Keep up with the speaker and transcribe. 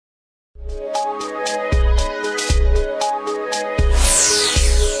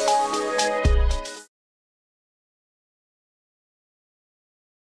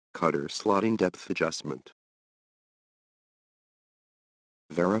cutter slotting depth adjustment.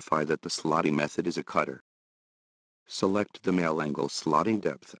 Verify that the slotting method is a cutter. Select the male angle slotting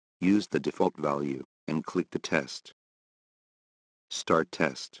depth, use the default value, and click the test. Start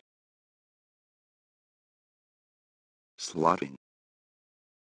test. Slotting.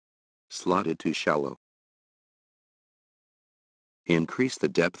 Slotted too shallow. Increase the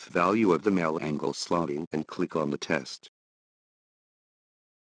depth value of the male angle slotting and click on the test.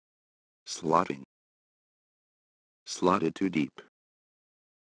 Slotting. Slotted too deep.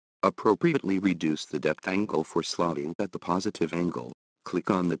 Appropriately reduce the depth angle for slotting at the positive angle. Click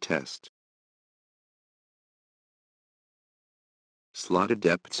on the test. Slotted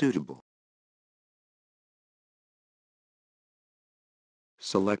depth suitable.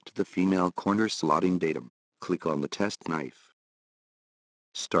 Select the female corner slotting datum. Click on the test knife.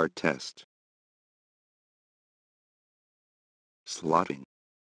 Start test. Slotting.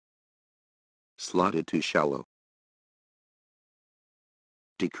 Slotted too shallow.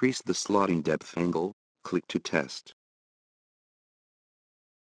 Decrease the slotting depth angle. Click to test.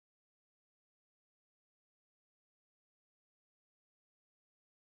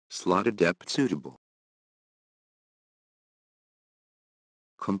 Slotted depth suitable.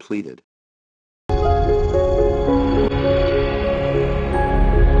 Completed.